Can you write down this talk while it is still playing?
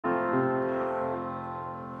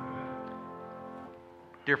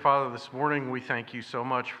Dear Father, this morning we thank you so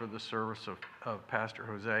much for the service of Pastor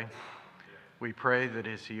Jose. We pray that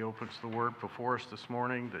as he opens the word before us this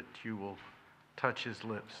morning, that you will touch his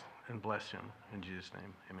lips and bless him. In Jesus'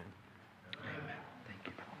 name, amen. Amen. Thank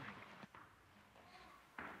you.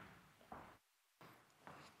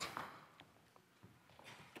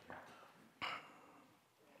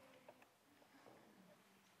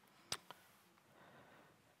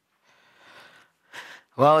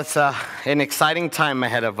 Well, it's an exciting time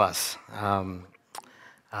ahead of us. I'm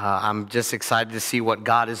just excited to see what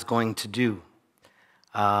God is going to do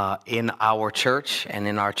in our church and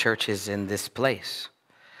in our churches in this place.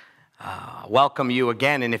 Welcome you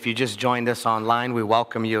again, and if you just joined us online, we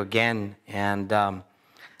welcome you again. And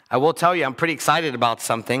I will tell you, I'm pretty excited about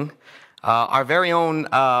something. Our very own,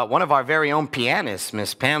 one of our very own pianists,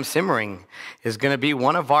 Miss Pam Simmering, is going to be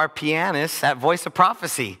one of our pianists at Voice of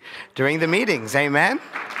Prophecy during the meetings. Amen?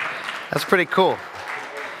 That's pretty cool.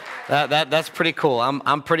 That's pretty cool.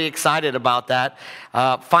 I'm pretty excited about that.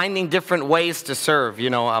 Finding different ways to serve.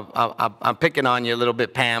 You know, I'm picking on you a little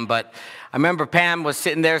bit, Pam, but I remember Pam was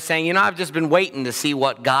sitting there saying, you know, I've just been waiting to see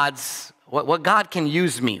what God can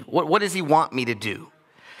use me. What does he want me to do?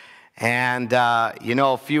 And, you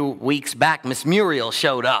know, a few weeks back, Miss Muriel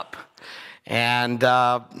showed up and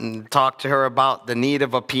talked to her about the need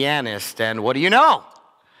of a pianist. And what do you know?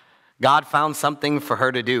 God found something for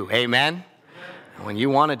her to do. Amen? And when you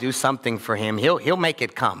want to do something for him, he'll make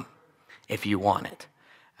it come if you want it.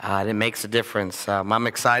 And it makes a difference. I'm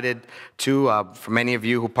excited, too, for many of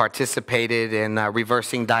you who participated in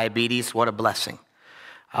reversing diabetes. What a blessing.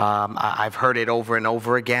 I've heard it over and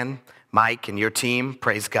over again. Mike and your team,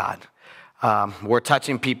 praise God. We're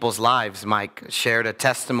touching people's lives. Mike shared a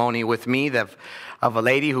testimony with me of a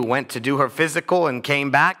lady who went to do her physical and came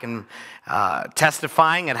back and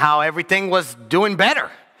testifying at how everything was doing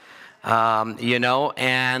better. You know,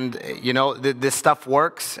 and, you know, this stuff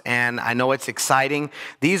works, and I know it's exciting.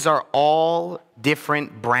 These are all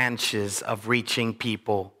different branches of reaching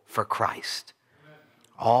people for Christ.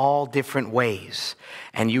 All different ways.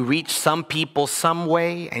 And you reach some people some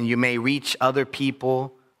way, and you may reach other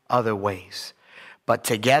people other ways. But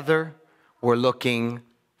together, we're looking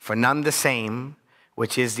for none the same,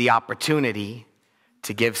 which is the opportunity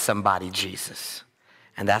to give somebody Jesus.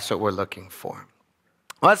 And that's what we're looking for.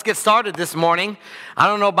 Well, let's get started this morning. I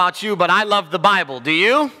don't know about you, but I love the Bible. Do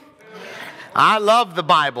you? I love the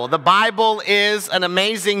Bible. The Bible is an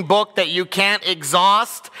amazing book that you can't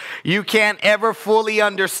exhaust. You can't ever fully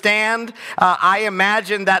understand. I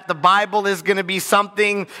imagine that the Bible is going to be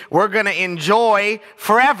something we're going to enjoy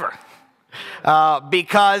forever.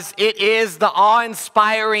 Because it is the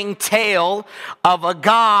awe-inspiring tale of a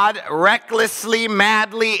God recklessly,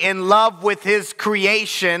 madly in love with his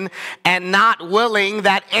creation and not willing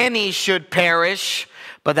that any should perish,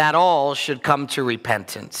 but that all should come to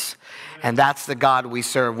repentance. And that's the God we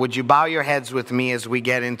serve. Would you bow your heads with me as we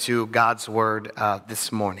get into God's word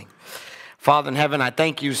this morning? Father in heaven, I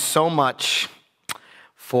thank you so much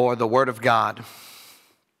for the word of God.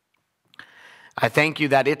 I thank you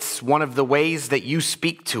that it's one of the ways that you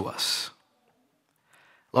speak to us.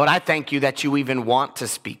 Lord, I thank you that you even want to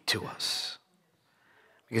speak to us,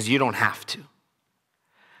 because you don't have to,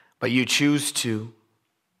 but you choose to,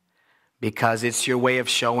 because it's your way of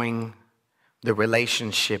showing the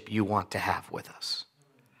relationship you want to have with us.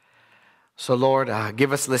 So Lord,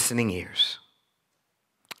 give us listening ears.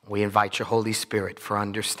 We invite your Holy Spirit for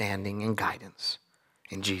understanding and guidance.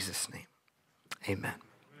 In Jesus' name, amen.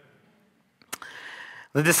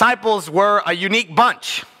 The disciples were a unique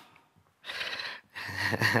bunch.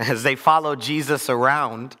 As they followed Jesus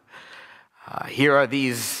around, here are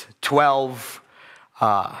these 12,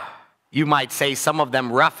 you might say some of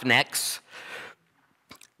them roughnecks,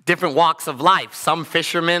 different walks of life. Some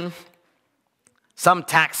fishermen, some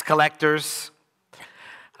tax collectors.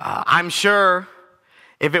 I'm sure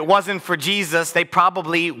if it wasn't for Jesus, they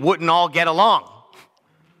probably wouldn't all get along.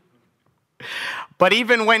 But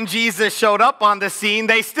even when Jesus showed up on the scene,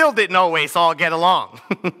 they still didn't always all get along.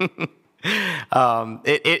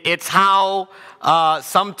 It's how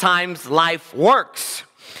sometimes life works.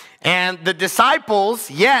 And the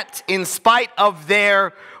disciples, yet, in spite of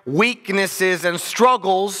their weaknesses and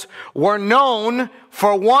struggles, were known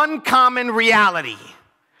for one common reality,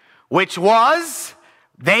 which was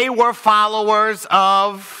they were followers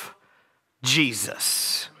of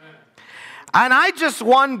Jesus. And I just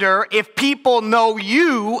wonder if people know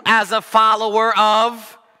you as a follower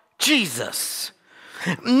of Jesus.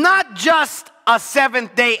 Not just a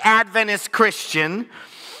Seventh-day Adventist Christian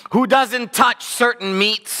who doesn't touch certain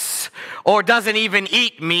meats or doesn't even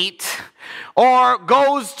eat meat, or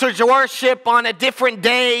goes to worship on a different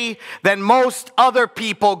day than most other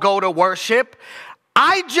people go to worship.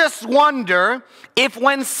 I just wonder if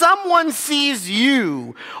when someone sees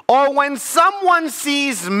you or when someone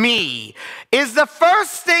sees me, is the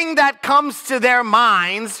first thing that comes to their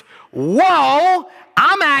minds, whoa,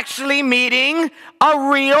 I'm actually meeting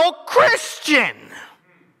a real Christian.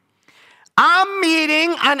 I'm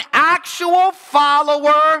meeting an actual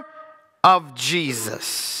follower of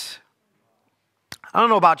Jesus. I don't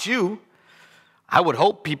know about you. I would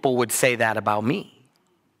hope people would say that about me.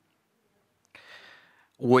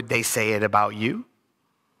 Would they say it about you?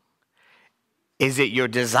 Is it your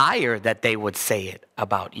desire that they would say it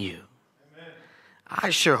about you? Amen.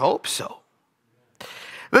 I sure hope so.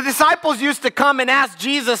 The disciples used to come and ask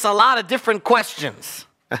Jesus a lot of different questions.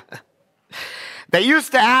 They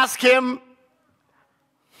used to ask him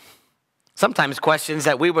sometimes questions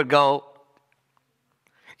that we would go,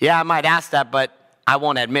 yeah, I might ask that, but I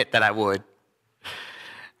won't admit that I would.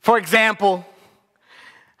 For example,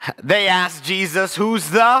 they asked Jesus, who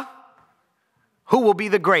will be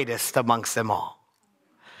the greatest amongst them all?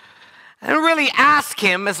 And really ask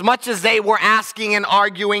him, as much as they were asking and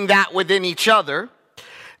arguing that within each other,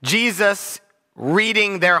 Jesus,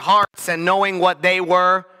 reading their hearts and knowing what they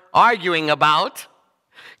were arguing about,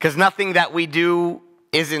 because nothing that we do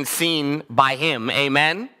isn't seen by him,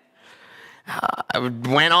 amen?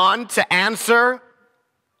 Went on to answer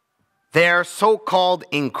their so-called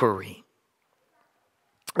inquiry.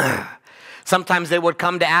 Sometimes they would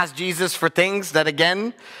come to ask Jesus for things that,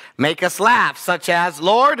 again, make us laugh, such as,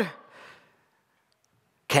 Lord,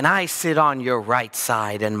 can I sit on your right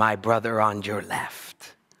side and my brother on your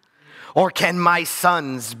left? Or can my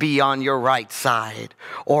sons be on your right side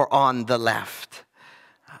or on the left?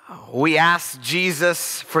 We ask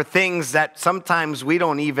Jesus for things that sometimes we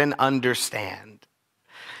don't even understand.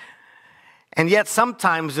 And yet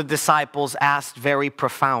sometimes the disciples asked very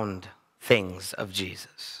profound things of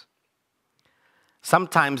Jesus.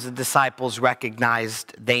 Sometimes the disciples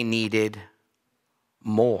recognized they needed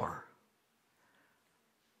more.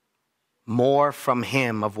 More from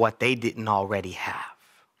him of what they didn't already have.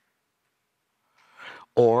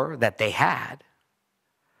 Or that they had,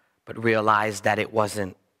 but realized that it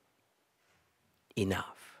wasn't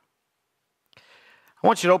enough. I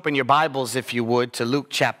want you to open your Bibles, if you would, to Luke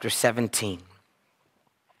chapter 17.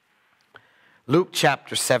 Luke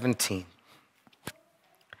chapter 17.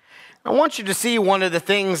 I want you to see one of the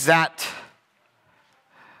things that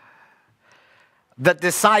the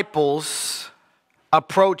disciples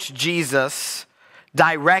approached Jesus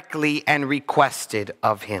directly and requested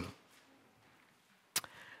of him.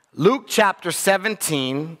 Luke chapter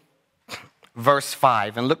 17, verse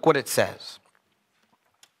 5, and look what it says.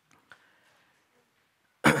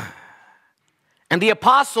 And the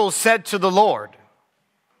apostles said to the Lord,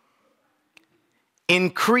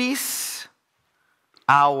 increase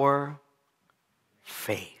our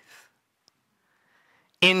faith.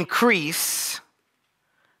 Increase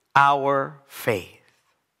our faith.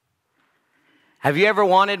 Have you ever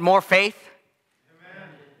wanted more faith? Amen.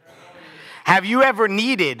 Have you ever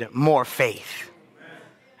needed more faith? Amen.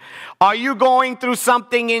 Are you going through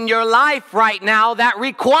something in your life right now that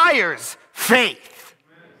requires faith?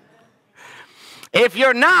 If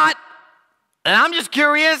you're not, and I'm just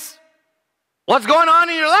curious, what's going on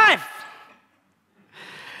in your life?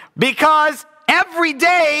 Because every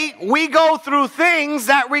day we go through things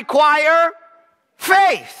that require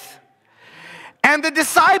faith. And the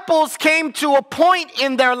disciples came to a point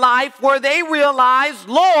in their life where they realized,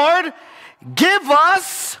 Lord, give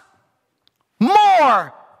us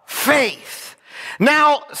more faith.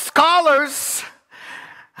 Now, scholars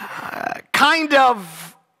kind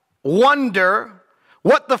of wonder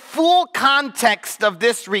what the full context of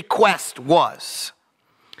this request was.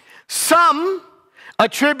 Some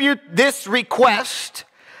attribute this request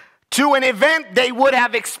to an event they would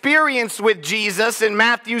have experienced with Jesus in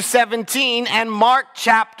Matthew 17 and Mark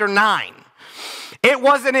chapter 9. It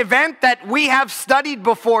was an event that we have studied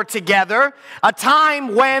before together, a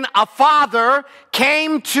time when a father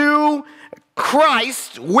came to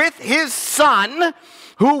Christ with his son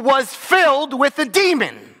who was filled with a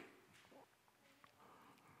demon.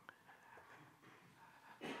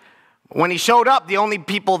 When he showed up, the only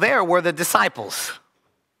people there were the disciples.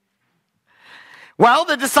 Well,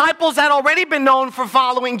 the disciples had already been known for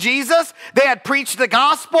following Jesus. They had preached the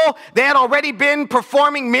gospel. They had already been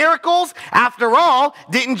performing miracles. After all,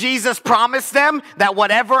 didn't Jesus promise them that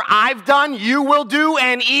whatever I've done, you will do,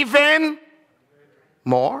 and even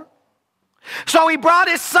more? So he brought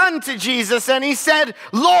his son to Jesus and he said,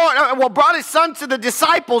 brought his son to the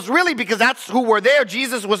disciples, really, because that's who were there.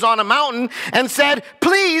 Jesus was on a mountain and said,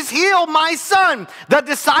 please heal my son. The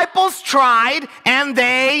disciples tried and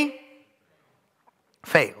they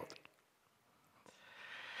failed.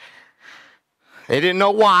 They didn't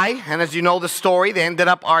know why, and as you know the story, they ended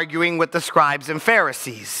up arguing with the scribes and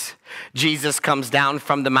Pharisees. Jesus comes down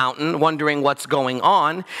from the mountain wondering what's going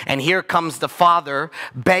on, and here comes the father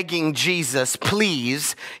begging Jesus,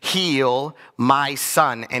 please heal my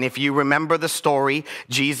son. And if you remember the story,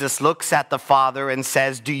 Jesus looks at the father and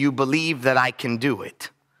says, do you believe that I can do it?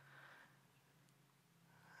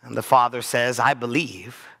 And the father says, I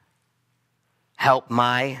believe. Help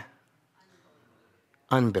my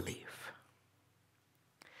unbelief.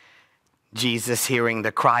 Jesus, hearing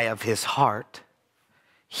the cry of his heart,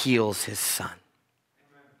 heals his son.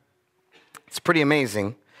 It's a pretty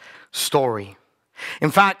amazing story. In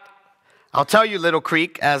fact, I'll tell you, Little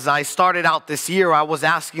Creek, as I started out this year, I was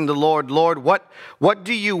asking the Lord, what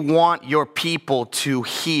do you want your people to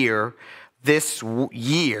hear this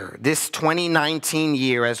year, this 2019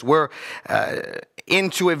 year, as we're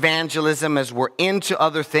into evangelism, as we're into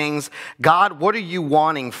other things? God, what are you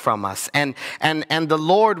wanting from us? And the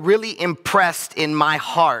Lord really impressed in my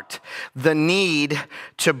heart the need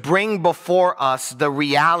to bring before us the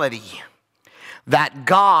reality that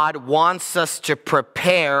God wants us to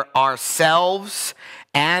prepare ourselves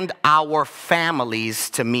and our families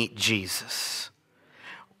to meet Jesus.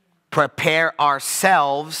 Prepare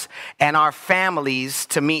ourselves and our families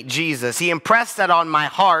to meet Jesus. He impressed that on my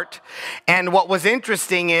heart. And what was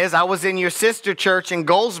interesting is I was in your sister church in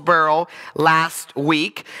Goldsboro last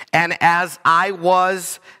week. And as I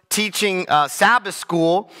was teaching Sabbath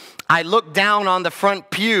school, I looked down on the front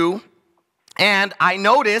pew and I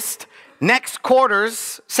noticed next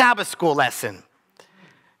quarter's Sabbath school lesson.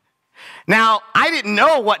 Now, I didn't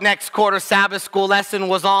know what next quarter Sabbath school lesson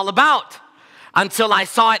was all about until I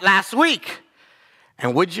saw it last week.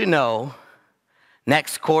 And would you know,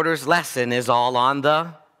 next quarter's lesson is all on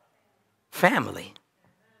the family.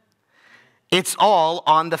 It's all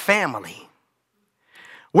on the family.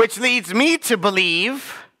 Which leads me to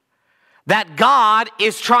believe that God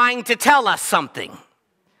is trying to tell us something.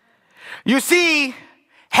 You see,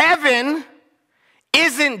 heaven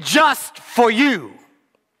isn't just for you.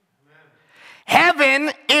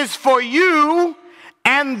 Heaven is for you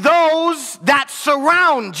and those that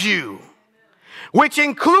surround you, which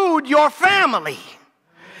include your family,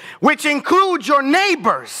 which include your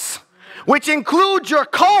neighbors, which include your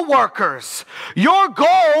co-workers. Your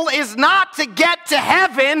goal is not to get to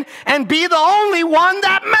heaven and be the only one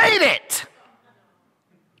that made it.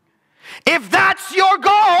 If that's your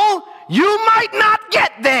goal, you might not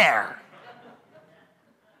get there.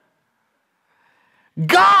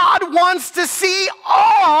 God wants to see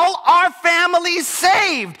all our families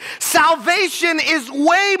saved. Salvation is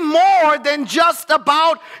way more than just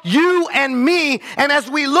about you and me. And as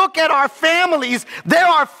we look at our families, there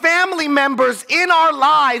are family members in our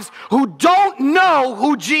lives who don't know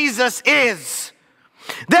who Jesus is.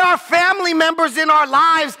 There are family members in our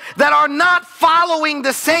lives that are not following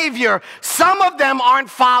the Savior. Some of them aren't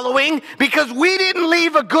following because we didn't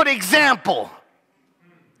leave a good example.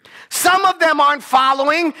 Some of them aren't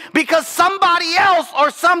following because somebody else or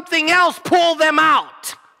something else pulled them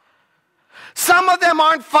out. Some of them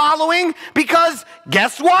aren't following because,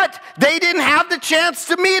 guess what? They didn't have the chance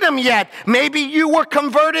to meet him yet. Maybe you were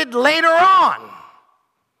converted later on.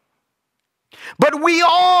 But we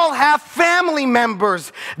all have family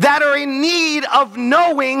members that are in need of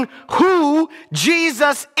knowing who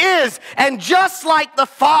Jesus is. And just like the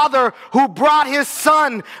father who brought his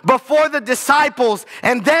son before the disciples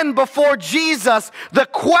and then before Jesus, the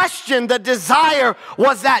question, the desire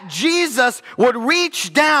was that Jesus would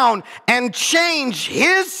reach down and change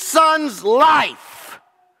his son's life.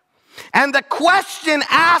 And the question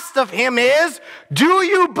asked of him is, do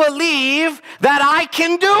you believe that I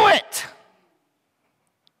can do it?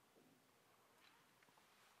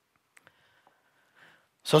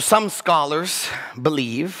 So some scholars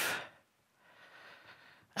believe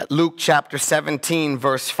that Luke chapter 17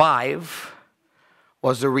 verse 5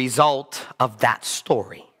 was a result of that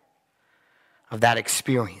story, of that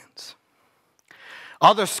experience.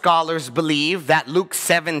 Other scholars believe that Luke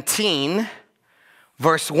 17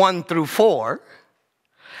 verse 1 through 4,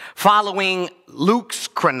 following Luke's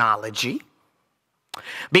chronology,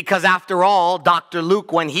 because after all, Dr.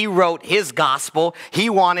 Luke, when he wrote his gospel, he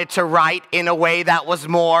wanted to write in a way that was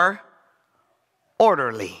more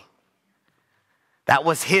orderly. That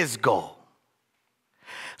was his goal.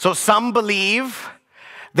 So some believe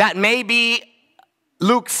that maybe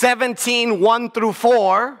Luke 17, 1 through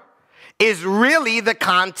 4 is really the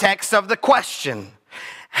context of the question.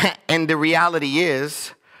 And the reality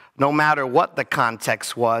is, no matter what the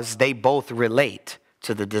context was, they both relate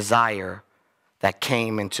to the desire that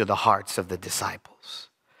came into the hearts of the disciples.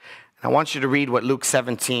 And I want you to read what Luke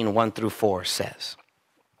 17, 1 through 4 says.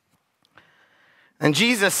 And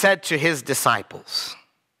Jesus said to his disciples,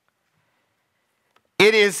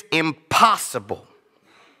 "It is impossible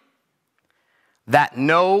that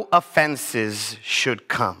no offenses should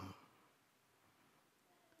come.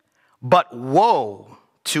 But woe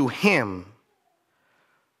to him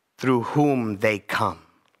through whom they come."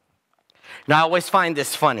 Now, I always find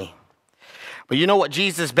this funny. But you know what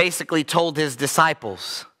Jesus basically told his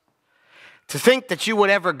disciples? To think that you would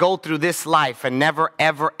ever go through this life and never,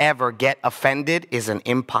 ever, ever get offended is an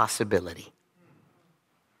impossibility.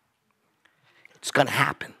 It's going to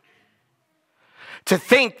happen. To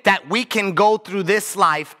think that we can go through this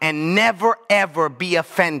life and never, ever be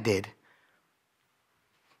offended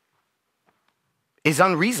is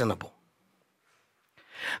unreasonable.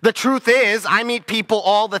 The truth is, I meet people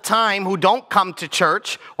all the time who don't come to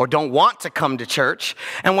church or don't want to come to church.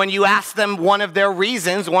 And when you ask them one of their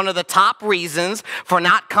reasons, one of the top reasons for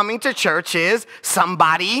not coming to church is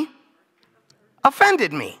somebody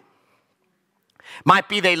offended me. Might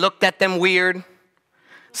be they looked at them weird,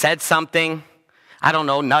 said something, I don't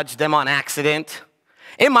know, nudged them on accident.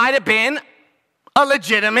 It might have been a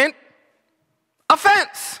legitimate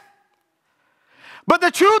offense. But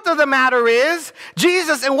the truth of the matter is,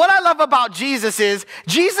 Jesus, and what I love about Jesus is,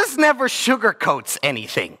 Jesus never sugarcoats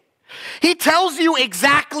anything. He tells you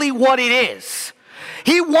exactly what it is.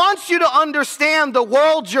 He wants you to understand the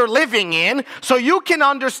world you're living in so you can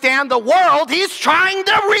understand the world he's trying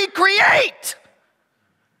to recreate.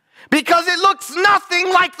 Because it looks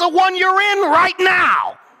nothing like the one you're in right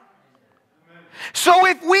now. So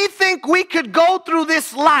if we think we could go through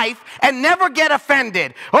this life and never get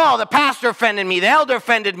offended, oh, the pastor offended me, the elder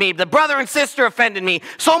offended me, the brother and sister offended me,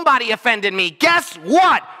 somebody offended me, guess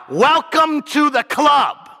what? Welcome to the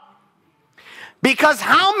club. Because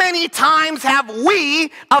how many times have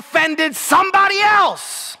we offended somebody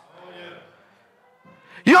else?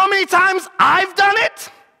 You know how many times I've done it?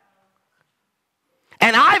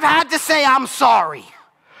 And I've had to say I'm sorry,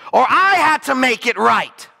 or I had to make it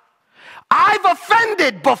right. I've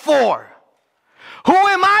offended before. Who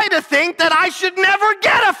am I to think that I should never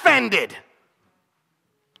get offended?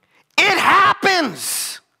 It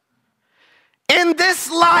happens in this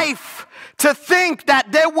life to think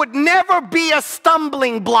that there would never be a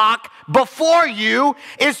stumbling block before you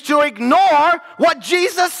is to ignore what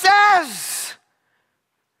Jesus says.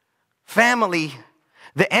 Family,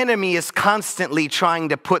 the enemy is constantly trying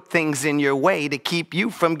to put things in your way to keep you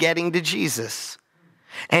from getting to Jesus.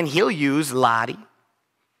 And he'll use Lottie,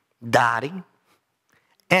 Dottie,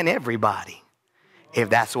 and everybody if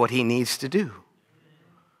that's what he needs to do.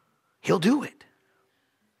 He'll do it.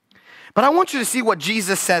 But I want you to see what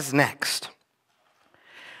Jesus says next.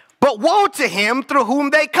 But woe to him through whom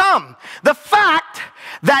they come. The fact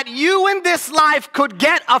that you in this life could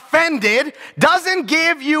get offended doesn't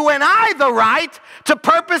give you and I the right to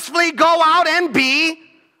purposefully go out and be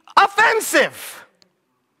offensive.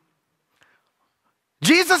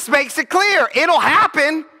 Jesus makes it clear. It'll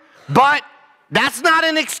happen, but that's not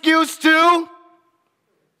an excuse to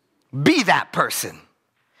be that person.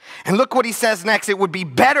 And look what he says next. It would be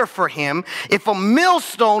better for him if a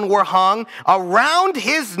millstone were hung around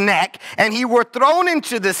his neck and he were thrown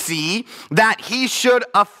into the sea, that he should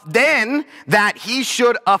offend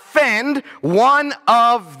one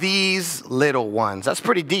of these little ones. That's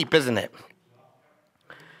pretty deep, isn't it?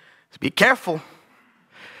 So be careful.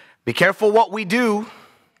 Be careful what we do,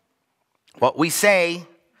 what we say.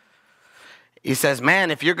 He says,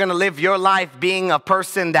 man, if you're going to live your life being a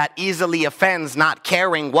person that easily offends, not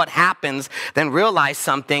caring what happens, then realize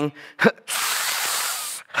something.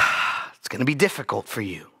 It's going to be difficult for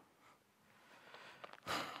you.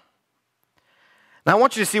 Now I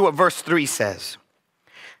want you to see what verse 3 says.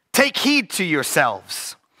 Take heed to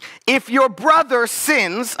yourselves. If your brother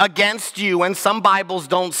sins against you, and some Bibles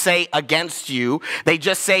don't say against you, they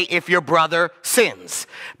just say if your brother sins,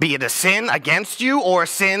 be it a sin against you or a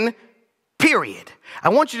sin, period. I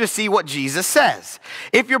want you to see what Jesus says.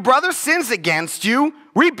 If your brother sins against you,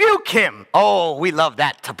 rebuke him. Oh, we love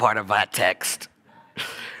that part of that text.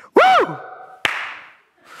 Woo!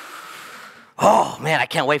 Oh, man, I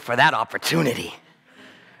can't wait for that opportunity.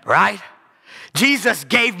 Right? Jesus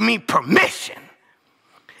gave me permission.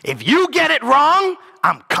 If you get it wrong,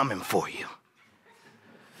 I'm coming for you.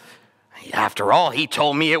 After all, he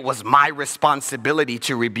told me it was my responsibility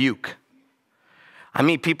to rebuke. I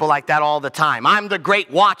meet people like that all the time. I'm the great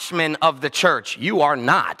watchman of the church. You are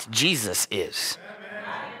not. Jesus is.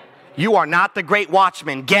 You are not the great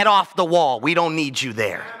watchman. Get off the wall. We don't need you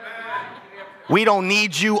there. We don't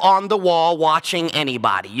need you on the wall watching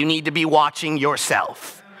anybody. You need to be watching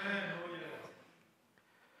yourself.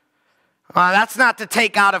 That's not to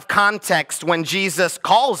take out of context when Jesus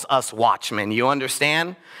calls us watchmen, you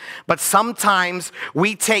understand? But sometimes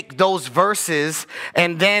we take those verses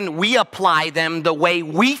and then we apply them the way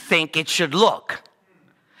we think it should look.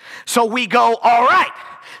 So we go, all right,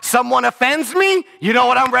 someone offends me, you know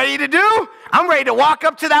what I'm ready to do? I'm ready to walk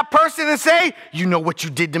up to that person and say, you know what you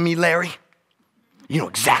did to me, Larry? You know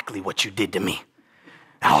exactly what you did to me.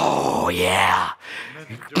 Oh, yeah.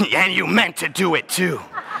 And you meant to do it too.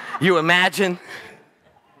 You imagine?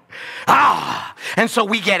 And so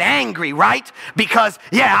we get angry, right? Because,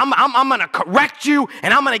 yeah, I'm going to correct you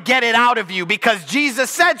and I'm going to get it out of you because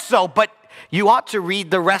Jesus said so. But you ought to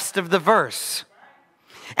read the rest of the verse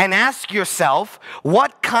and ask yourself,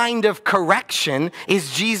 what kind of correction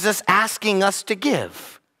is Jesus asking us to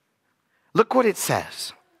give? Look what it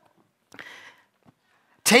says.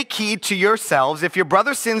 Take heed to yourselves. If your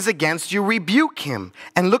brother sins against you, rebuke him.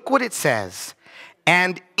 And look what it says.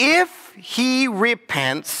 And if he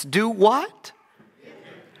repents, do what?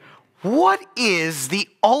 What is the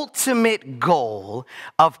ultimate goal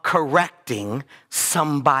of correcting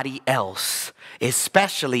somebody else,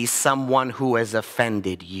 especially someone who has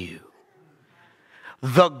offended you?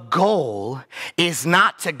 The goal is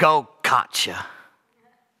not to go, gotcha.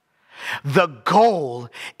 The goal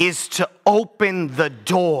is to open the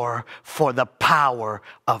door for the power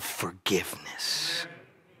of forgiveness.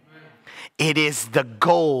 It is the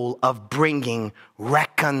goal of bringing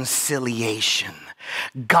reconciliation.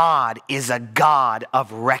 God is a God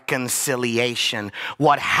of reconciliation.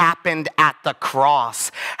 What happened at the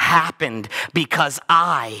cross happened because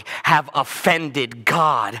I have offended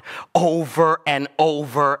God over and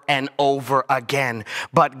over and over again.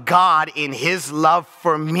 But God, in his love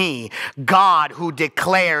for me, God who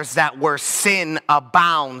declares that where sin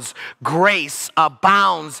abounds, grace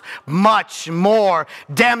abounds much more,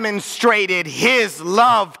 demonstrated his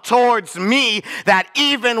love towards me that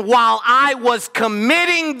even while I was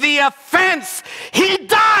committing the offense, he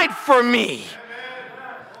died for me.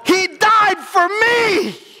 He died for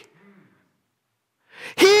me.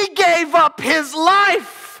 He gave up his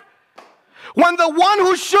life when the one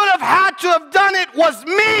who should have had to have done it was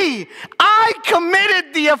me. I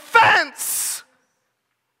committed the offense.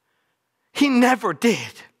 He never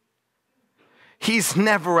did. He's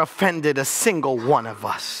never offended a single one of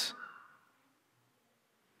us.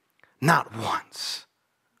 Not once.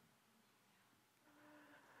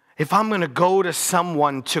 If I'm going to go to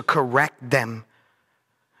someone to correct them,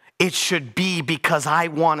 it should be because I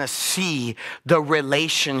want to see the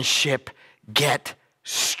relationship get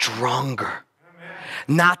stronger.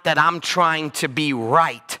 Not that I'm trying to be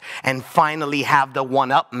right and finally have the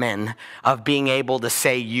one-up men of being able to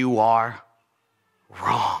say you are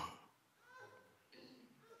wrong.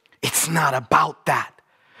 It's not about that.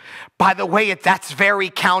 By the way, that's very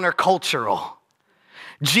countercultural.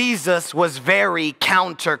 Jesus was very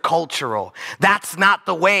countercultural. That's not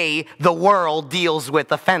the way the world deals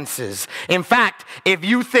with offenses. In fact, if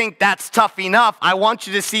you think that's tough enough, I want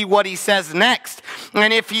you to see what he says next.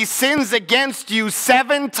 And if he sins against you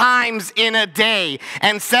 7 times in a day,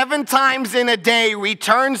 and 7 times in a day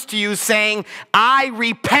returns to you saying, I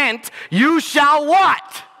repent, you shall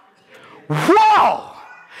what? Whoa!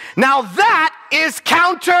 Now that is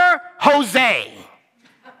counter Jose.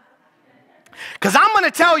 Because I'm going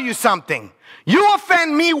to tell you something. You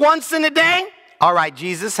offend me once in a day. All right,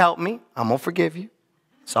 Jesus, help me. I'm going to forgive you.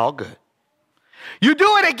 It's all good. You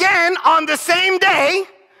do it again on the same day.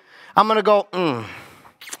 I'm going to go,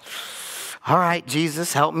 All right,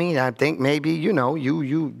 Jesus, help me. I think maybe, you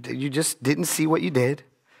just didn't see what you did.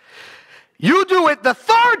 You do it the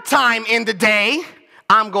 3rd time in the day.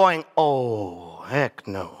 I'm going, oh, heck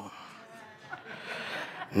no.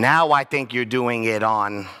 Now I think you're doing it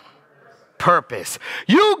on purpose.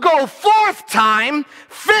 You go 4th time,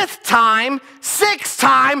 5th time, 6th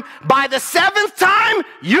time. By the 7th time,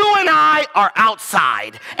 you and I are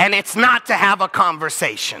outside, and it's not to have a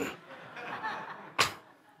conversation.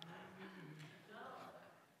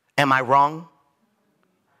 Am I wrong?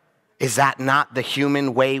 Is that not the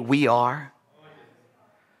human way we are?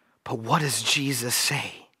 But what does Jesus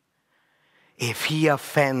say? If he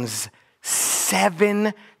offends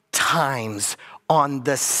 7 times on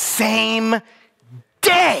the same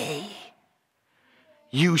day,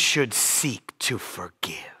 you should seek to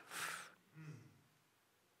forgive.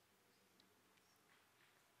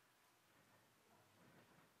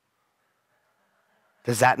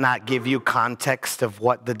 Does that not give you context of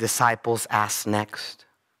what the disciples asked next?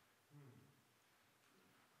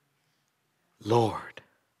 Lord,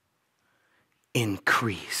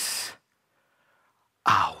 increase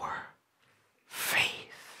our faith.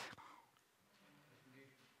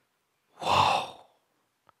 Whoa.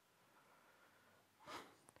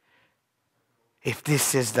 If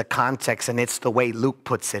this is the context, and it's the way Luke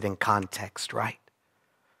puts it in context, right?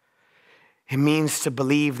 It means to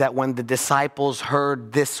believe that when the disciples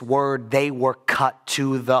heard this word, they were cut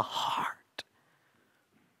to the heart.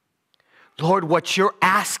 Lord, what you're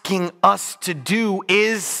asking us to do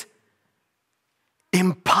is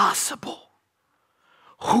impossible.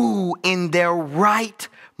 Who in their right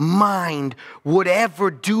mind would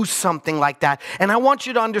ever do something like that? And I want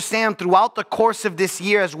you to understand, throughout the course of this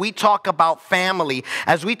year, as we talk about family,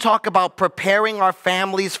 as we talk about preparing our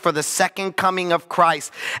families for the second coming of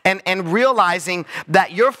Christ, and realizing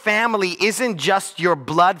that your family isn't just your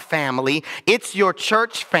blood family, it's your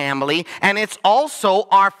church family, and it's also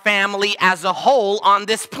our family as a whole on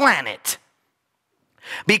this planet.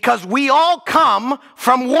 Because we all come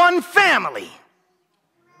from one family.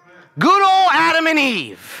 Good old Adam and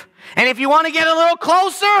Eve. And if you want to get a little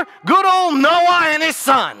closer, good old Noah and his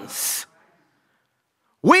sons.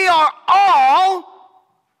 We are all,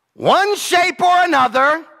 one shape or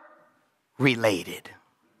another, related.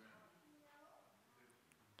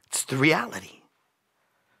 It's the reality.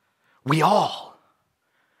 We all.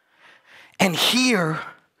 And here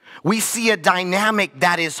we see a dynamic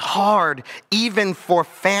that is hard even for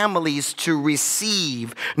families to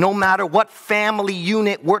receive, no matter what family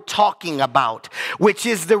unit we're talking about, which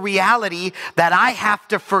is the reality that I have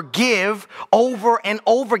to forgive over and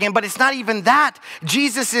over again. But it's not even that.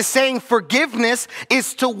 Jesus is saying forgiveness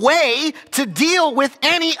is the way to deal with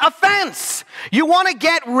any offense. You want to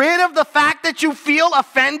get rid of the fact that you feel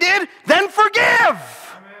offended? Then forgive.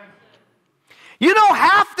 You know,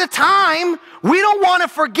 half the time, we don't want to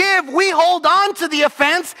forgive. We hold on to the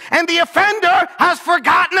offense, and the offender has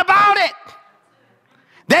forgotten about it.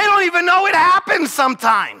 They don't even know it happened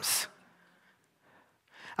sometimes.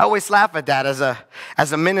 I always laugh at that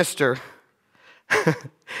as a minister.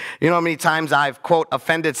 You know how many times I've, quote,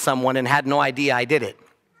 offended someone and had no idea I did it?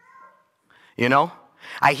 You know?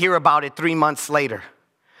 I hear about it 3 months later.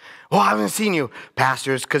 Well, I haven't seen you,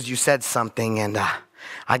 pastors, because you said something, and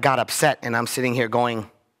I got upset, and I'm sitting here going,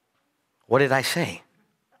 what did I say?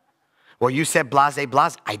 Well, you said blase,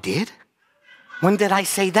 blase. I did? When did I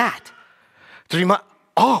say that? 3 months.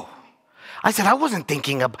 Oh, I said, I wasn't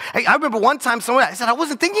thinking of, I remember one time I said, I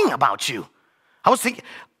wasn't thinking about you. I was thinking,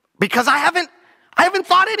 because I haven't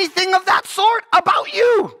thought anything of that sort about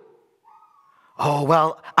you. Oh,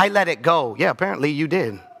 well, I let it go. Yeah, apparently you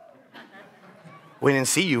did. We didn't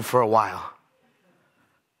see you for a while.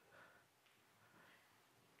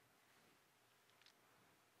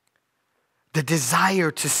 The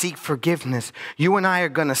desire to seek forgiveness. You and I are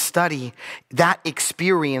going to study that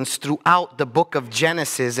experience throughout the book of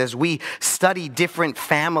Genesis as we study different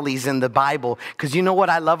families in the Bible. Because you know what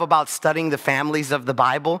I love about studying the families of the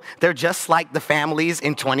Bible? They're just like the families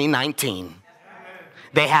in 2019.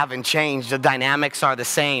 They haven't changed. The dynamics are the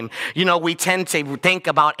same. You know, we tend to think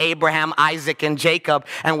about Abraham, Isaac, and Jacob,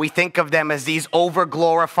 and we think of them as these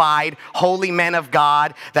over-glorified, holy men of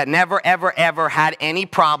God that never, ever, ever had any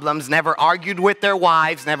problems, never argued with their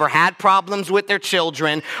wives, never had problems with their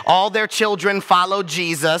children. All their children followed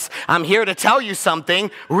Jesus. I'm here to tell you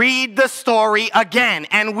something. Read the story again,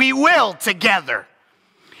 and we will together.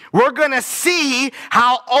 We're going to see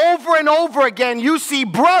how over and over again you see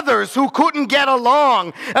brothers who couldn't get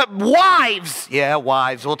along. Wives,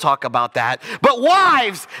 we'll talk about that. But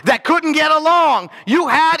wives that couldn't get along. You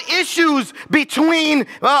had issues between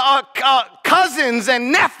cousins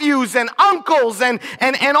and nephews and uncles and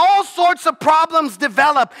all sorts of problems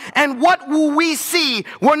develop. And what will we see?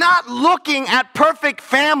 We're not looking at perfect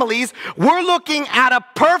families. We're looking at a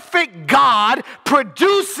perfect God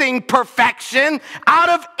producing perfection out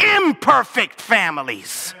of imperfect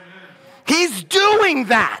families. He's doing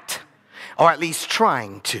that, or at least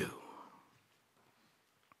trying to.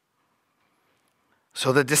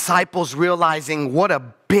 So the disciples, realizing what a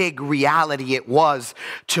big reality it was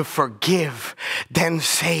to forgive, then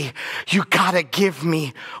say, you gotta give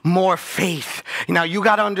me more faith. Now you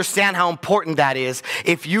gotta understand how important that is.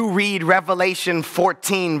 If you read Revelation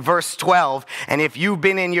 14 verse 12, and if you've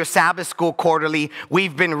been in your Sabbath school quarterly,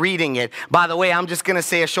 we've been reading it. By the way, I'm just gonna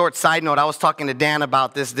say a short side note. I was talking to Dan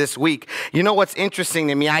about this week. You know what's interesting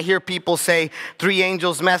to me? I hear people say 3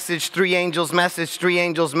 angels message, 3 angels message, 3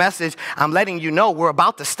 angels message. I'm letting you know we're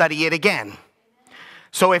about to study it again.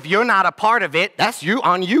 So if you're not a part of it, that's you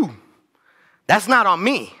on you. That's not on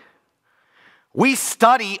me. We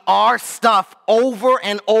study our stuff over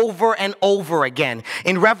and over and over again.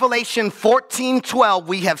 In Revelation 14:12,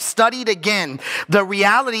 we have studied again the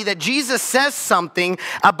reality that Jesus says something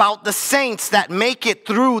about the saints that make it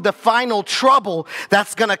through the final trouble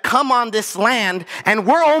that's going to come on this land, and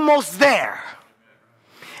we're almost there.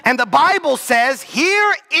 And the Bible says,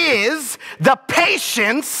 here is the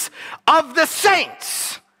patience of the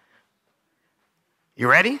saints. You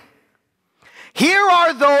ready? Here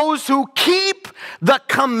are those who keep the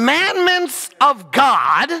commandments of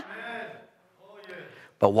God.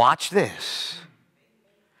 But watch this.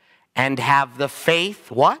 And have the faith,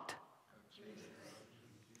 what?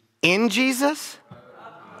 In Jesus?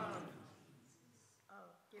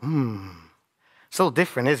 It's a little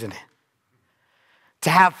different, isn't it? To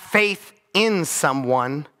have faith in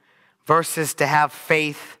someone versus to have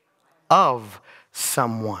faith of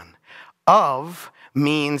someone. Of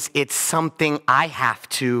means it's something I have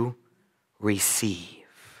to receive.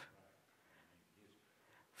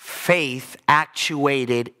 Faith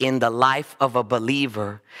actuated in the life of a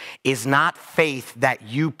believer is not faith that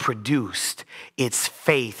you produced. It's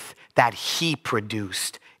faith that he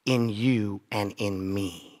produced in you and in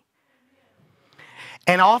me.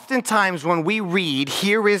 And oftentimes when we read,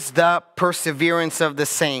 here is the perseverance of the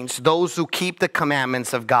saints, those who keep the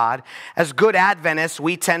commandments of God, as good Adventists,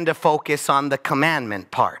 we tend to focus on the commandment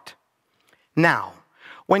part. Now,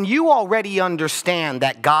 when you already understand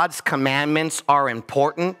that God's commandments are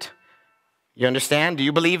important, you understand? Do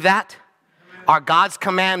you believe that? Are God's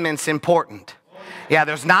commandments important? Yeah,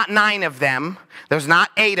 there's not 9 of them. There's not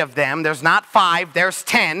 8 of them. There's not 5. There's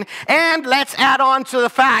 10. And let's add on to the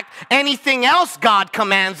fact, anything else God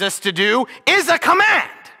commands us to do is a command.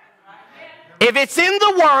 If it's in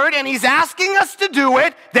the Word and He's asking us to do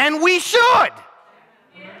it, then we should.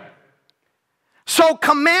 So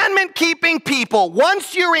commandment-keeping people,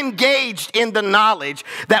 once you're engaged in the knowledge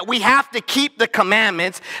that we have to keep the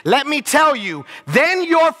commandments, let me tell you, then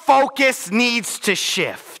your focus needs to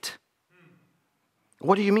shift.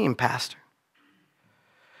 What do you mean, Pastor?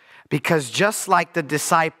 Because just like the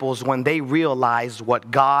disciples, when they realized what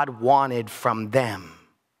God wanted from them,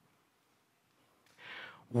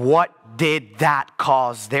 what did that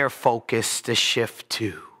cause their focus to shift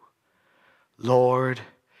to? Lord,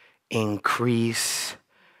 increase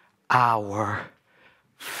our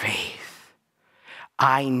faith.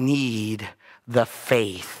 I need the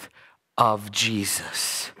faith of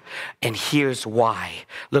Jesus. And here's why.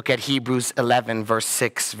 Look at Hebrews 11, verse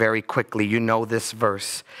 6 very quickly. You know this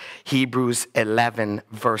verse. Hebrews 11,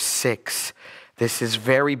 verse 6. This is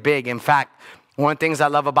very big. In fact, one of the things I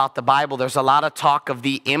love about the Bible, there's a lot of talk of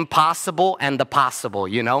the impossible and the possible,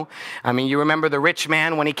 you know? I mean, you remember the rich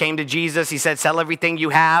man when he came to Jesus, he said, sell everything you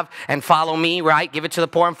have and follow me, right? Give it to the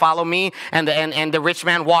poor and follow me. And the rich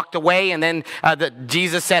man walked away, and then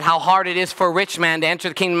Jesus said how hard it is for a rich man to enter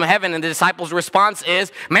the kingdom of heaven. And the disciples' response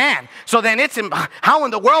is, man, so then how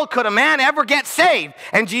in the world could a man ever get saved?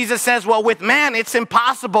 And Jesus says, well, with man it's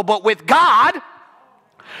impossible, but with God,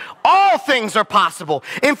 all things are possible.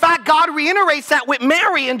 In fact, God reiterates that with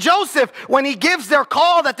Mary and Joseph when he gives their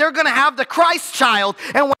call that they're going to have the Christ child.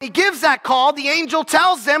 And when he gives that call, the angel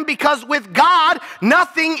tells them, because with God,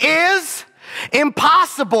 nothing is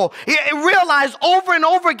impossible. Realize over and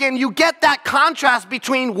over again, you get that contrast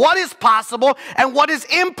between what is possible and what is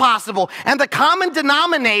impossible. And the common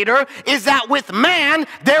denominator is that with man,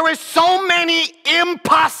 there is so many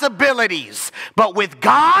impossibilities. But with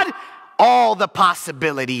God, all the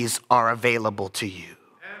possibilities are available to you.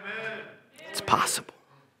 Amen. It's possible.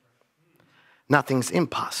 Nothing's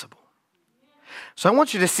impossible. So I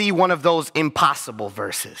want you to see one of those impossible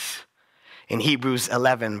verses in Hebrews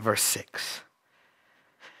 11, verse 6.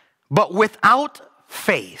 But without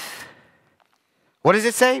faith, what does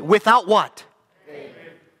it say? Without what? Faith.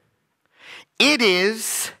 It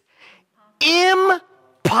is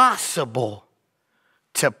impossible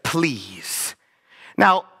to please.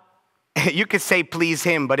 Now, you could say please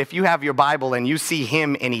him, but if you have your Bible and you see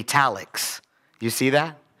him in italics, you see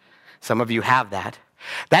that? Some of you have that.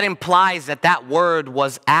 That implies that that word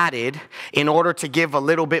was added in order to give a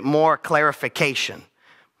little bit more clarification.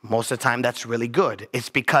 Most of the time, that's really good. It's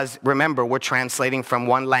because, remember, we're translating from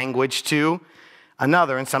one language to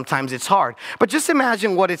another, and sometimes it's hard. But just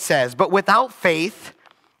imagine what it says. But without faith,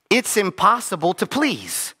 it's impossible to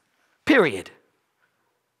please, period.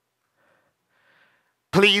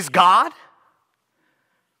 Please God?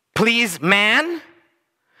 Please man?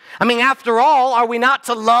 I mean, after all, are we not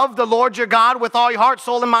to love the Lord your God with all your heart,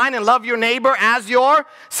 soul, and mind, and love your neighbor as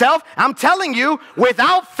yourself? I'm telling you,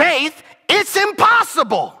 without faith, it's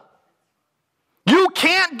impossible. You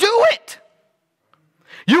can't do it.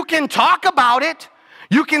 You can talk about it.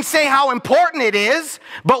 You can say how important it is,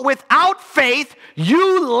 but without faith,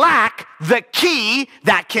 you lack the key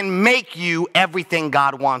that can make you everything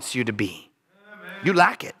God wants you to be. Amen. You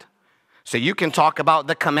lack it. So you can talk about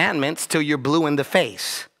the commandments till you're blue in the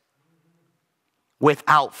face.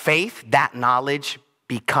 Without faith, that knowledge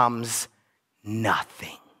becomes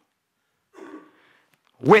nothing.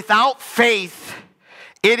 Without faith,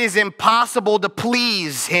 it is impossible to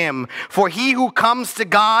please him. For he who comes to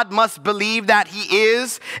God must believe that he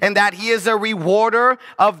is, and that he is a rewarder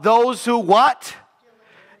of those who what?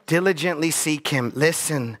 Diligently seek him.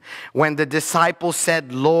 Listen, when the disciples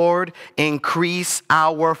said, Lord, increase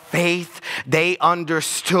our faith, they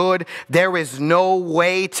understood there is no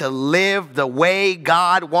way to live the way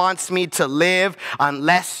God wants me to live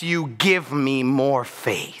unless you give me more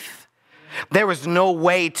faith. There is no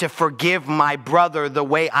way to forgive my brother the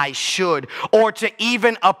way I should, or to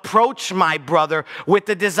even approach my brother with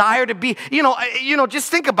the desire to be, just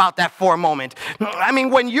think about that for a moment. I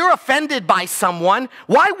mean, when you're offended by someone,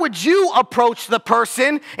 why would you approach the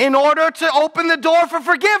person in order to open the door for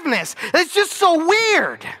forgiveness? It's just so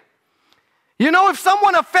weird. If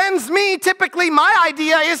someone offends me, typically my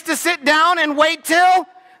idea is to sit down and wait till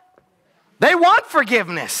they want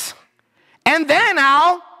forgiveness. And then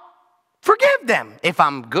I'll forgive them if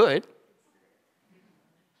I'm good.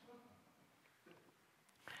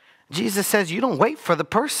 Jesus says you don't wait for the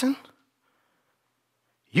person.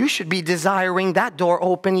 You should be desiring that door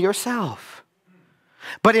open yourself.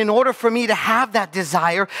 But in order for me to have that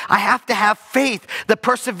desire, I have to have faith. The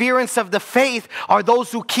perseverance of the faith are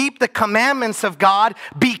those who keep the commandments of God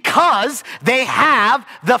because they have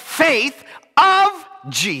the faith of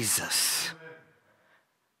Jesus.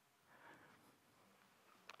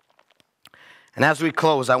 And as we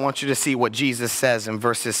close, I want you to see what Jesus says in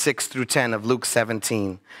verses 6 through 10 of Luke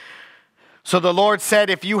 17. So the Lord said,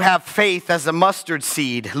 if you have faith as a mustard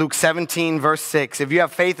seed, Luke 17, verse 6, if you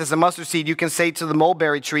have faith as a mustard seed, you can say to the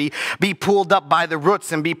mulberry tree, be pulled up by the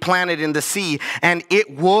roots and be planted in the sea, and it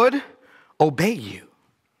would obey you.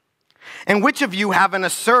 And which of you having a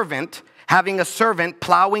servant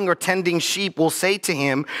plowing or tending sheep will say to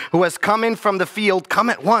him who has come in from the field, come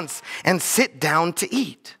at once and sit down to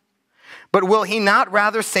eat? But will he not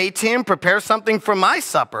rather say to him, prepare something for my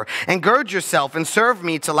supper, and gird yourself and serve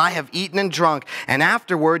me till I have eaten and drunk, and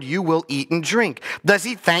afterward you will eat and drink? Does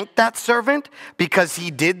he thank that servant because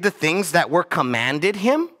he did the things that were commanded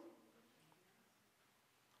him?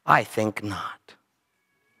 I think not.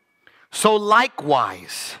 So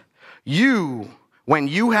likewise, you, when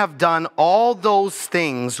you have done all those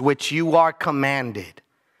things which you are commanded,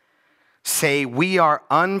 say, we are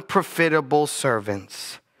unprofitable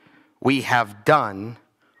servants. We have done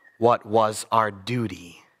what was our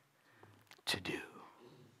duty to do.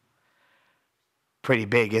 Pretty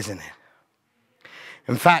big, isn't it?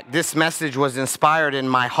 In fact, this message was inspired in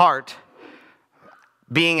my heart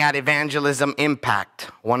being at Evangelism Impact.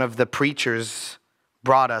 One of the preachers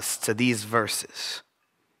brought us to these verses.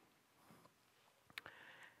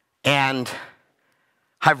 And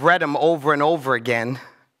I've read them over and over again.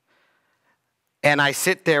 And I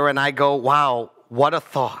sit there and I go, wow, what a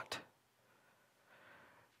thought.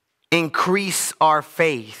 Increase our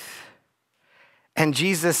faith. And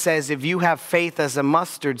Jesus says, if you have faith as a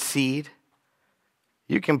mustard seed,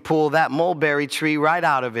 you can pull that mulberry tree right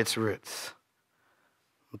out of its roots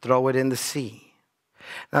and throw it in the sea.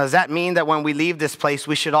 Now, does that mean that when we leave this place,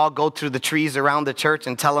 we should all go through the trees around the church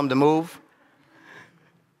and tell them to move?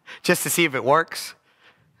 Just to see if it works?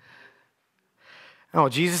 No,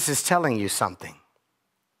 Jesus is telling you something.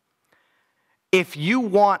 If you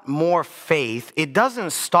want more faith, it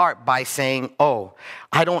doesn't start by saying, oh,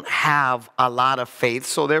 I don't have a lot of faith,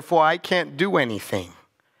 so therefore I can't do anything.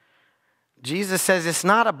 Jesus says it's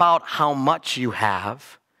not about how much you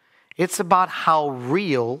have. It's about how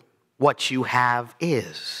real what you have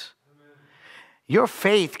is. Your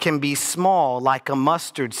faith can be small like a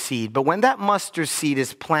mustard seed, but when that mustard seed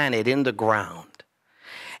is planted in the ground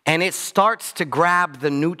and it starts to grab the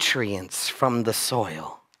nutrients from the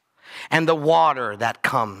soil, and the water that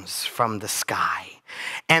comes from the sky,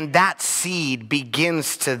 and that seed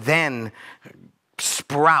begins to then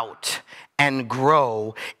sprout and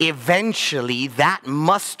grow, eventually that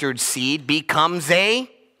mustard seed becomes a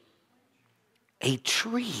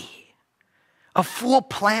tree, a full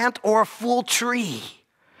plant or a full tree.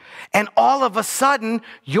 And all of a sudden,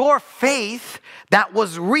 your faith that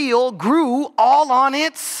was real grew all on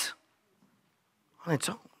its own.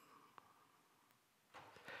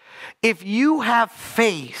 If you have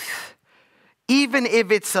faith, even if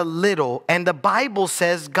it's a little, and the Bible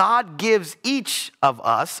says God gives each of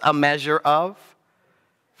us a measure of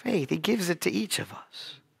Faith. He gives it to each of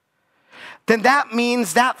us. Then that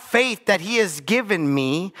means that faith that he has given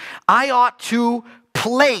me, I ought to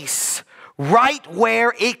place right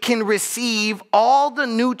where it can receive all the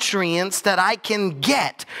nutrients that I can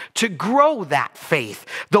get to grow that faith.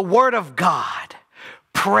 The Word of God,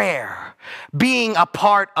 prayer, being a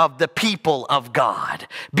part of the people of God,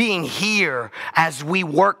 being here as we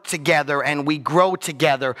work together and we grow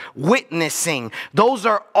together, witnessing. Those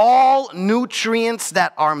are all nutrients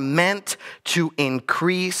that are meant to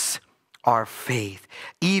increase our faith,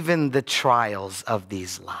 even the trials of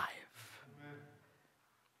these lives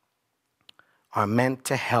are meant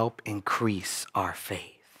to help increase our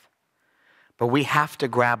faith. But we have to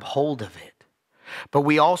grab hold of it. But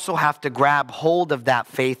we also have to grab hold of that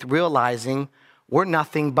faith, realizing we're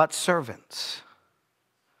nothing but servants.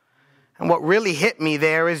 And what really hit me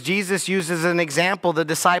there is Jesus uses an example the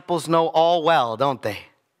disciples know all well, don't they?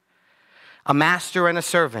 A master and a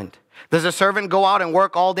servant. Does a servant go out and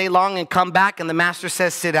work all day long and come back and the master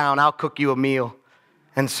says, sit down, I'll cook you a meal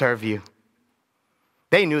and serve you?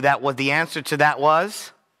 They knew that what the answer to that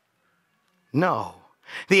was no.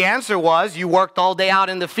 The answer was you worked all day out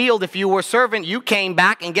in the field. If you were a servant, you came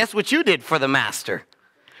back and guess what you did for the master?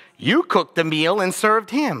 You cooked the meal and served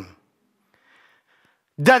him.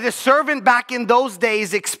 Did the servant back in those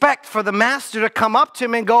days expect for the master to come up to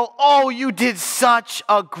him and go, oh, you did such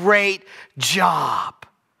a great job?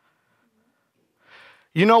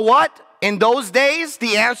 You know what? In those days,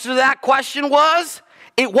 the answer to that question was,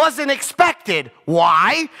 it wasn't expected.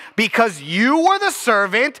 Why? Because you were the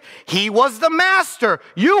servant, he was the master.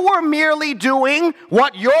 You were merely doing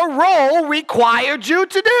what your role required you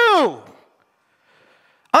to do.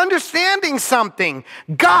 Understanding something,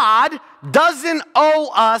 God doesn't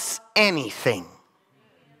owe us anything.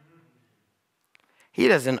 He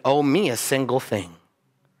doesn't owe me a single thing.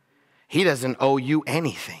 He doesn't owe you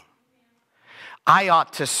anything. I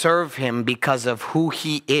ought to serve him because of who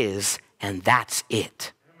he is, and that's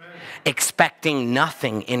it. Amen. Expecting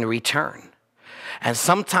nothing in return. And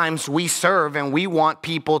sometimes we serve and we want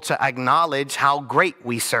people to acknowledge how great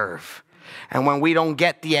we serve. And when we don't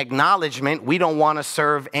get the acknowledgement, we don't want to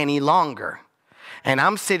serve any longer. And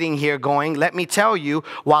I'm sitting here going, let me tell you,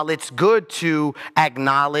 while it's good to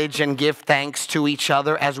acknowledge and give thanks to each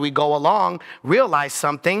other as we go along, realize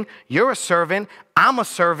something. You're a servant. I'm a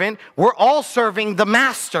servant. We're all serving the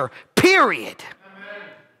master, period. Amen.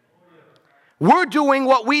 We're doing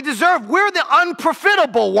what we deserve. We're the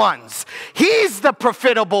unprofitable ones. He's the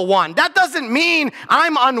profitable one. That doesn't mean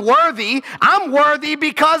I'm unworthy. I'm worthy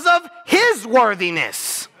because of his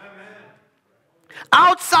worthiness. Amen.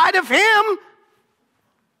 Outside of him,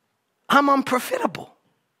 I'm unprofitable.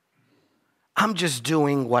 I'm just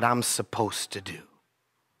doing what I'm supposed to do.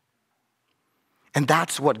 And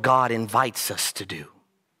that's what God invites us to do.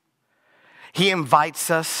 He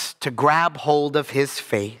invites us to grab hold of his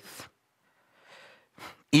faith,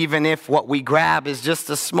 even if what we grab is just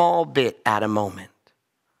a small bit at a moment.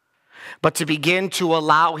 But to begin to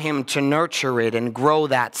allow him to nurture it and grow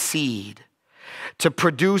that seed, to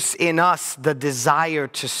produce in us the desire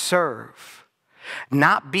to serve.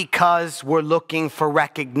 Not because we're looking for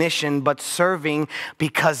recognition, but serving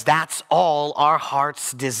because that's all our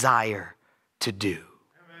heart's desire to do.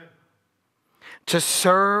 Amen. To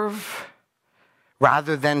serve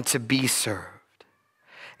rather than to be served.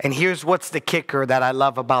 And here's what's the kicker that I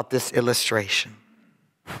love about this illustration.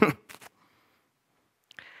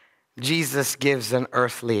 Jesus gives an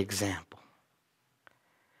earthly example.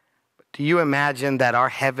 Do you imagine that our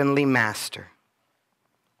heavenly master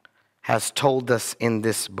has told us in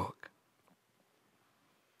this book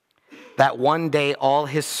that one day all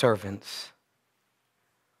his servants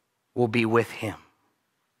will be with him.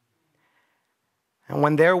 And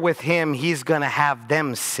when they're with him, he's going to have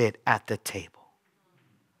them sit at the table.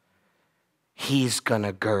 He's going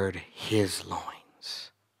to gird his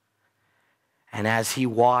loins. And as he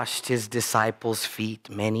washed his disciples' feet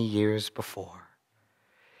many years before,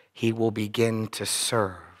 he will begin to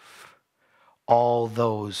serve all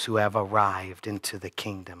those who have arrived into the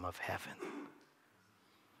kingdom of heaven.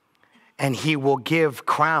 And he will give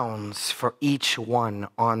crowns for each one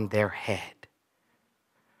on their head,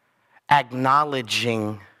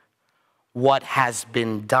 acknowledging what has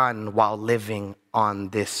been done while living on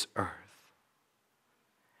this earth.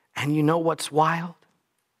 And you know what's wild?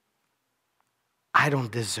 I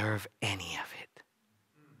don't deserve any of it.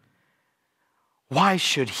 Why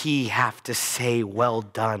should he have to say, well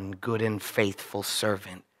done, good and faithful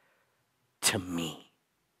servant, to me?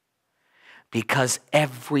 Because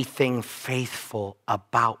everything faithful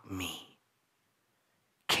about me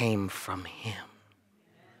came from him.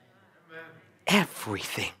 Amen.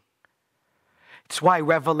 everything. It's why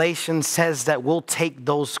Revelation says that we'll take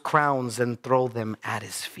those crowns and throw them at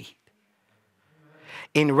his feet,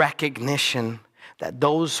 in recognition that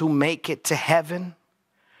those who make it to heaven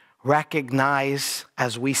recognize,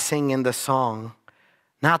 as we sing in the song,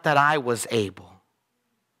 not that I was able,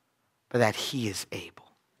 but that he is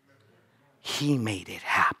able. He made it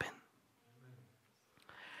happen.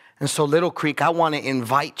 And so, Little Creek, I want to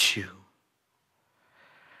invite you,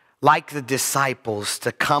 like the disciples,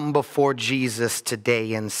 to come before Jesus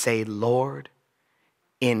today and say, Lord,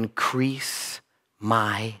 increase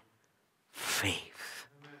my faith.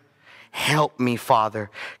 Help me,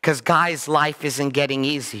 Father, because guys, life isn't getting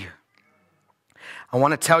easier. I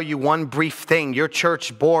want to tell you one brief thing. Your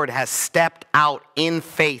church board has stepped out in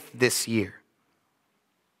faith this year.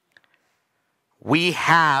 We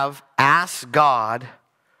have asked God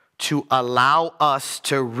to allow us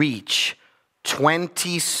to reach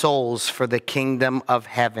 20 souls for the kingdom of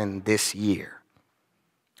heaven this year.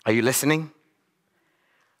 Are you listening?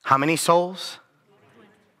 How many souls?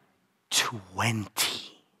 20.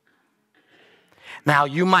 Now,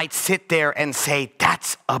 you might sit there and say,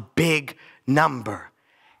 that's a big number.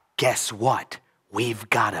 Guess what? We've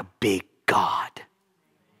got a big God.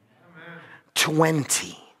 Amen.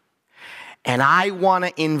 20. And I want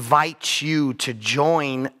to invite you to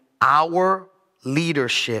join our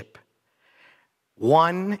leadership,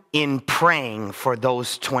 one, in praying for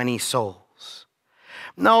those 20 souls.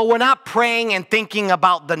 No, we're not praying and thinking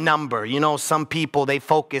about the number. You know, some people, they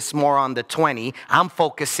focus more on the 20. I'm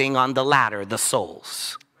focusing on the latter, the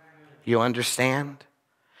souls. You understand?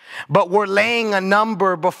 But we're laying a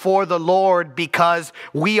number before the Lord because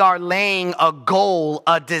we are laying a goal,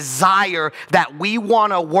 a desire that we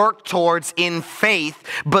want to work towards in faith,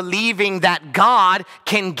 believing that God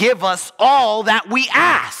can give us all that we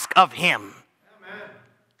ask of him.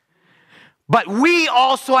 But we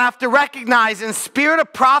also have to recognize, and Spirit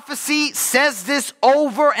of Prophecy says this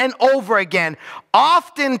over and over again,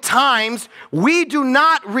 oftentimes we do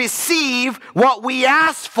not receive what we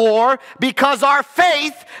ask for because our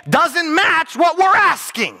faith doesn't match what we're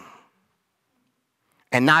asking.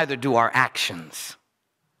 And neither do our actions.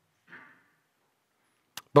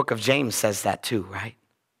 Book of James says that too, right?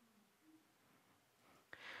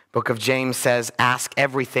 Book of James says, ask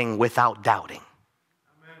everything without doubting.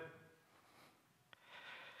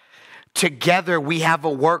 Together we have a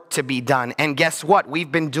work to be done. And guess what?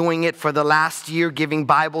 We've been doing it for the last year, giving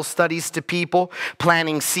Bible studies to people,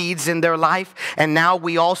 planting seeds in their life. And now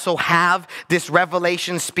we also have this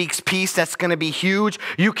Revelation Speaks Peace that's going to be huge.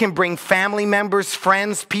 You can bring family members,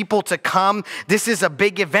 friends, people to come. This is a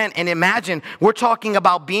big event. And imagine, we're talking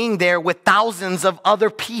about being there with thousands of other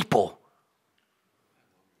people.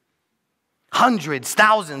 Hundreds,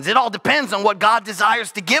 thousands. It all depends on what God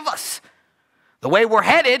desires to give us. The way we're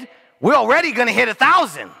headed, we're already going to hit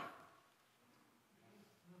 1,000.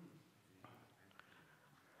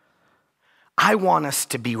 I want us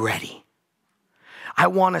to be ready. I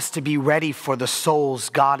want us to be ready for the souls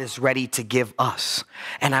God is ready to give us.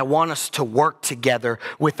 And I want us to work together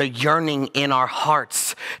with a yearning in our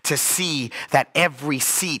hearts to see that every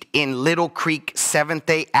seat in Little Creek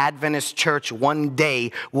Seventh-day Adventist Church one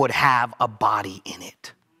day would have a body in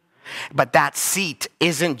it. But that seat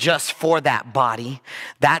isn't just for that body.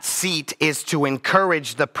 That seat is to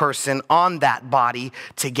encourage the person on that body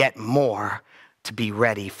to get more, to be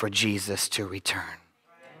ready for Jesus to return.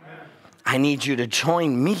 I need you to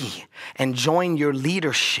join me and join your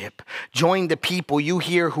leadership. Join the people you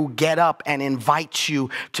hear who get up and invite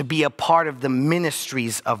you to be a part of the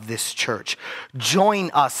ministries of this church.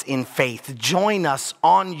 Join us in faith. Join us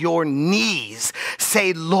on your knees.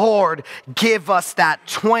 Say, Lord, give us that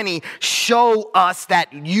 20. Show us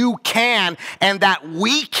that you can and that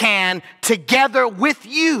we can together with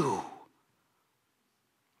you.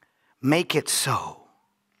 Make it so.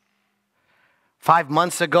 5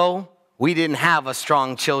 months ago, we didn't have a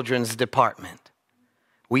strong children's department.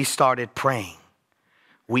 We started praying.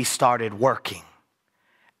 We started working.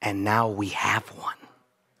 And now we have one.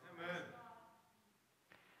 Amen.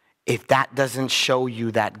 If that doesn't show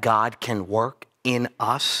you that God can work in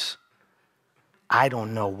us, I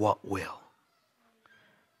don't know what will.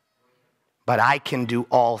 But I can do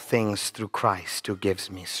all things through Christ who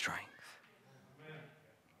gives me strength.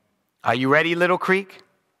 Are you ready, Little Creek?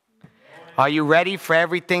 Are you ready for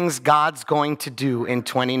everything God's going to do in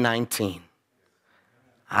 2019?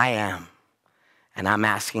 I am. And I'm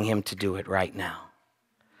asking him to do it right now.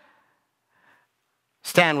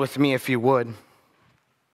 Stand with me if you would.